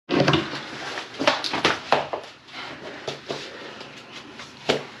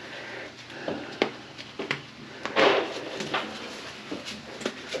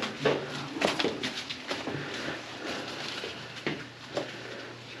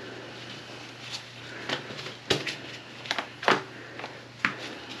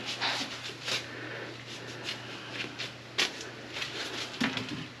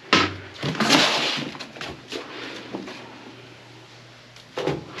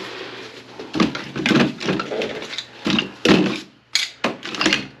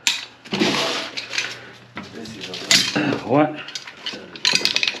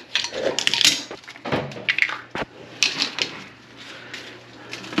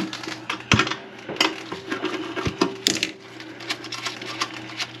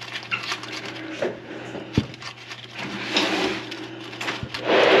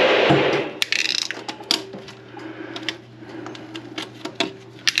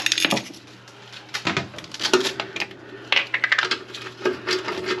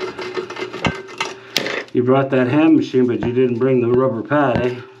You brought that hand machine, but you didn't bring the rubber pad,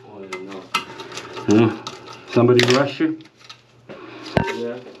 eh? Oh, I didn't know. Huh? Somebody rush you?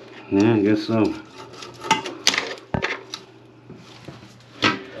 Yeah. Yeah, I guess so.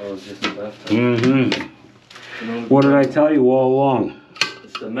 I was just about to. Mm-hmm. You know, What did I tell you all along?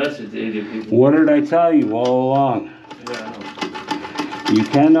 It's the message, idiot people. What did I tell you all along? Yeah, I know. You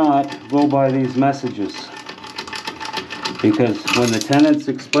cannot go by these messages. Because when the tenant's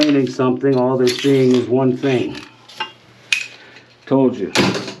explaining something, all they're seeing is one thing. Told you.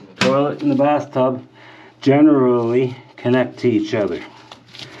 Toilet and the bathtub generally connect to each other.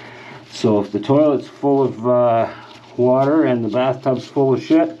 So if the toilet's full of water and the bathtub's full of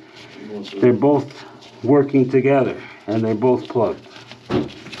shit, they're both working together and they're both plugged.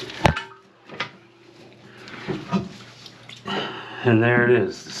 And there it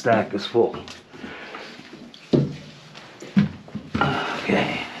is, the stack is full.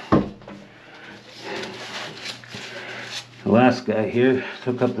 Okay. The last guy here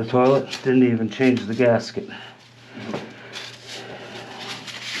took up the toilet, didn't even change the gasket.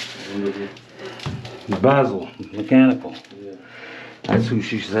 Basil, mechanical. Yeah. That's who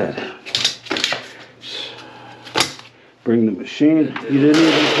she said. Bring the machine. You didn't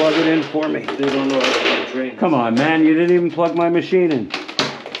even plug it in for me. They don't know how to drain. Come on, man, you didn't even plug my machine in.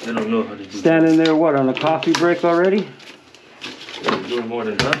 They don't know how to do Standing there, what, on a coffee break already? They're doing more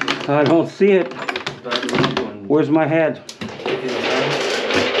than that. I don't see it. Battery on. Where's my head?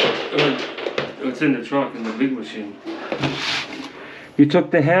 It's in the truck in the big machine. You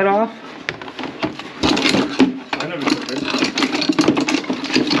took the head off? I never took it.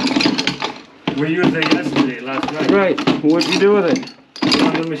 We used it yesterday, last night. Right. What'd you do with it? It's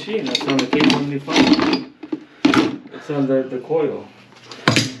on the machine. It's on the K75. It's on the coil.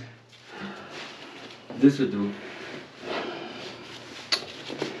 This would do.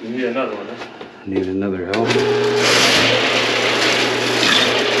 You need another one, huh? Need another help.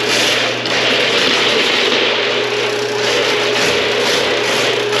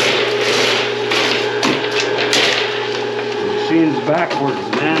 Machine's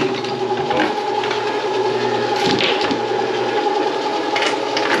backwards, man.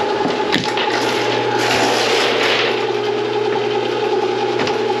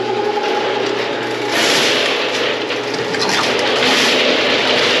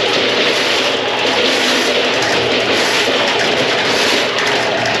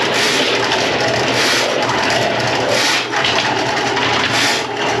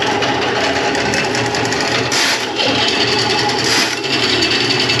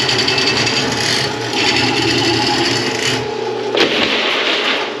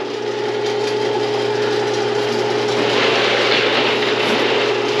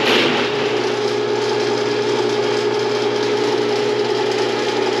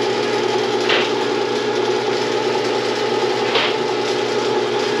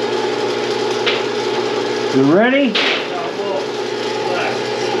 You ready?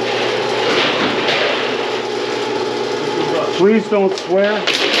 Please don't swear.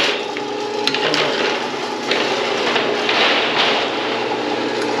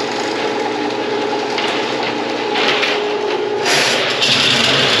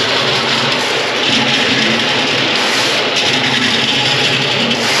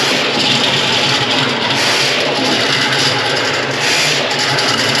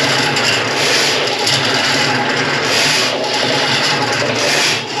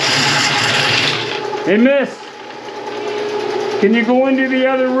 Hey, miss, can you go into the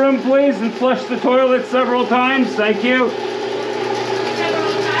other room, please, and flush the toilet several times? Thank you.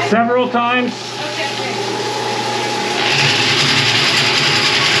 Several times.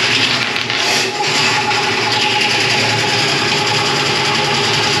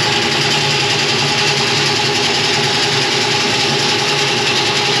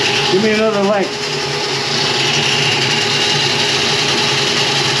 Give me another length.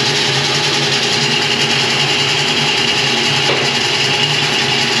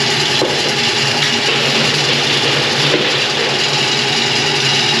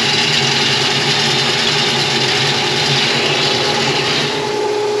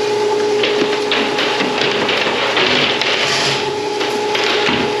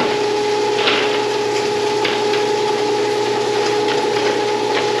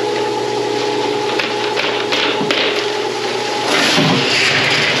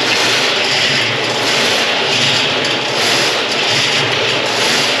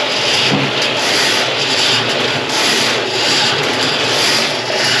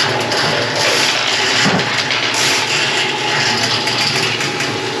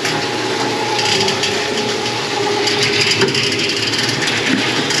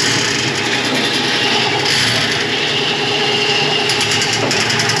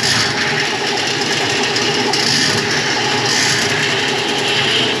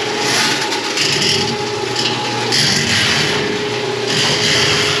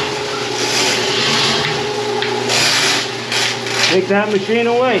 that machine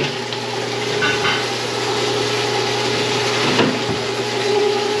away.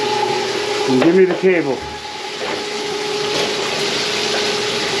 And give me the cable.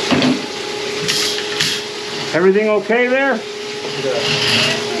 Everything okay there?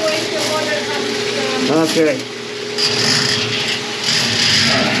 Okay.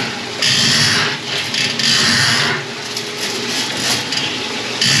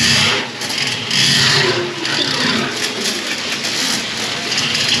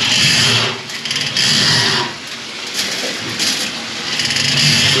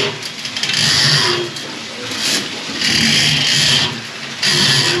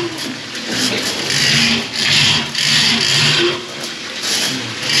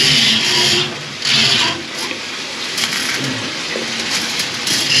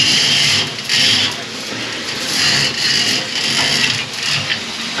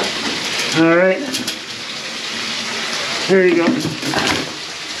 All right, there you go.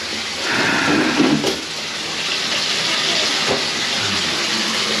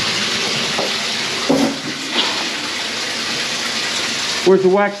 Where's the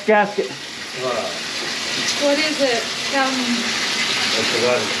wax gasket? What is it? Tell me. I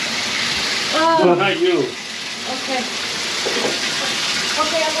forgot it. Oh, Not you. okay.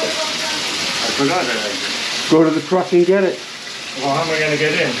 Okay, I'm gonna go down. I forgot it. Go to the truck and get it. Well, how am I gonna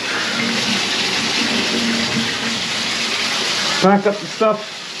get in? Pack up the stuff.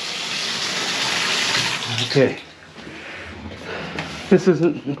 Okay. This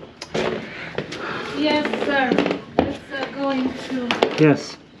isn't. Yes, sir. It's going to.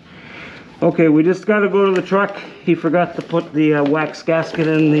 Yes. Okay, we just got to go to the truck. He forgot to put the wax gasket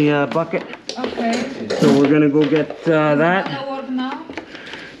in the bucket. Okay. So we're going to go get that. Gonna work now?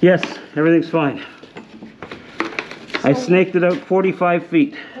 Yes, everything's fine. I snaked it out 45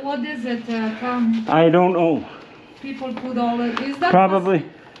 feet. What is it? Tell me. I don't know. People put all it. Is that Probably.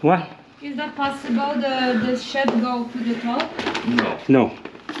 What? Is that possible? The shed go to the top? No. No.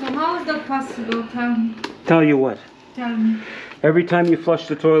 So how is that possible? Tell me. Tell you what. Tell me. Every time you flush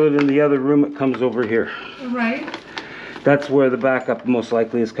the toilet in the other room, it comes over here. Right. That's where the backup most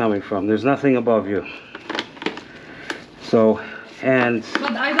likely is coming from. There's nothing above you. So, and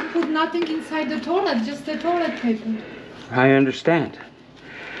But I don't put nothing inside the toilet, just the toilet paper. I understand.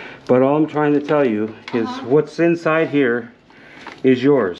 But all I'm trying to tell you is what's inside here is yours.